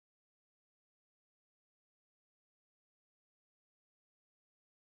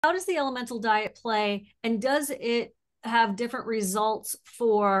How does the elemental diet play, and does it have different results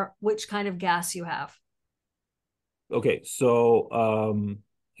for which kind of gas you have? Okay, so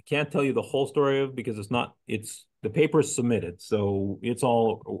I can't tell you the whole story of because it's the paper is submitted, so it's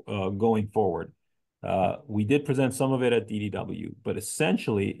all going forward. We did present some of it at DDW, but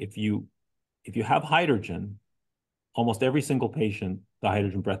essentially, if you have hydrogen, almost every single patient, the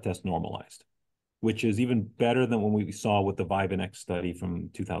hydrogen breath test normalized, which is even better than what we saw with the Vivanex study from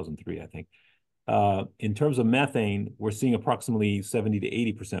 2003, I think. In terms of methane, we're seeing approximately 70 to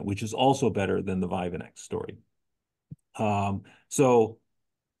 80%, which is also better than the Vivanex story. So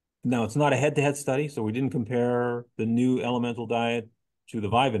now it's not a head-to-head study, so we didn't compare the new elemental diet to the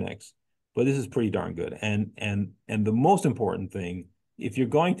Vivanex, but this is pretty darn good. And the most important thing, if you're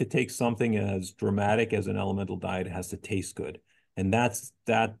going to take something as dramatic as an elemental diet, it has to taste good. And that's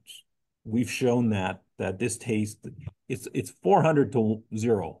we've shown that this taste, it's 400 to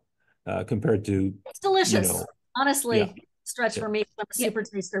 0 compared to, It's delicious, you know, honestly. yeah. Stretch for me. I'm a super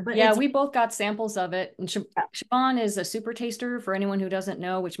taster, but yeah, we both got samples of it. And Siobhan is a super taster, for anyone who doesn't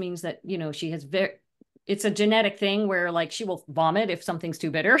know, which means that, you know, she has it's a genetic thing where like she will vomit if something's too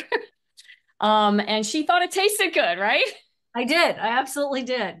bitter. And she thought it tasted good, right? I did. I absolutely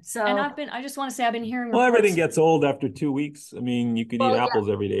did. So, and I just want to say, I've been hearing Well, reports. everything gets old after 2 weeks. I mean, you could eat apples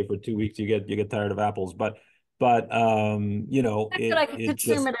every day for 2 weeks. You get tired of apples, but you know, that I can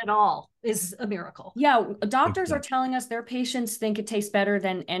consume it at all is a miracle. Yeah, doctors are telling us their patients think it tastes better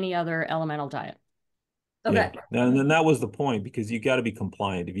than any other elemental diet. Okay. Yeah. And then that was the point, because you got to be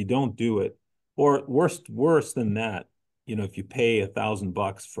compliant. If you don't do it, or worse than that, you know, if you pay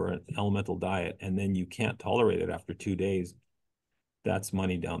 $1,000 for an elemental diet and then you can't tolerate it after 2 days, that's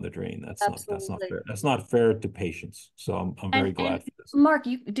money down the drain. That's not fair. That's not fair to patients. So I'm very glad for this. Mark,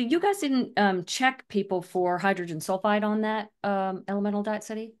 you guys didn't check people for hydrogen sulfide on that elemental diet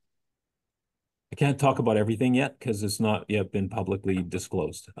study? I can't talk about everything yet because it's not yet been publicly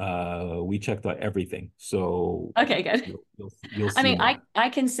disclosed. We checked out everything. So okay, good. You'll see. I mean, I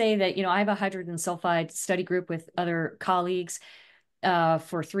can say that, you know, I have a hydrogen sulfide study group with other colleagues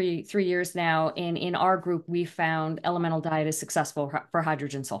for three years now. And in our group, we found elemental diet is successful for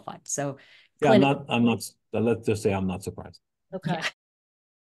hydrogen sulfide. So yeah, I'm not, let's just say I'm not surprised. Okay.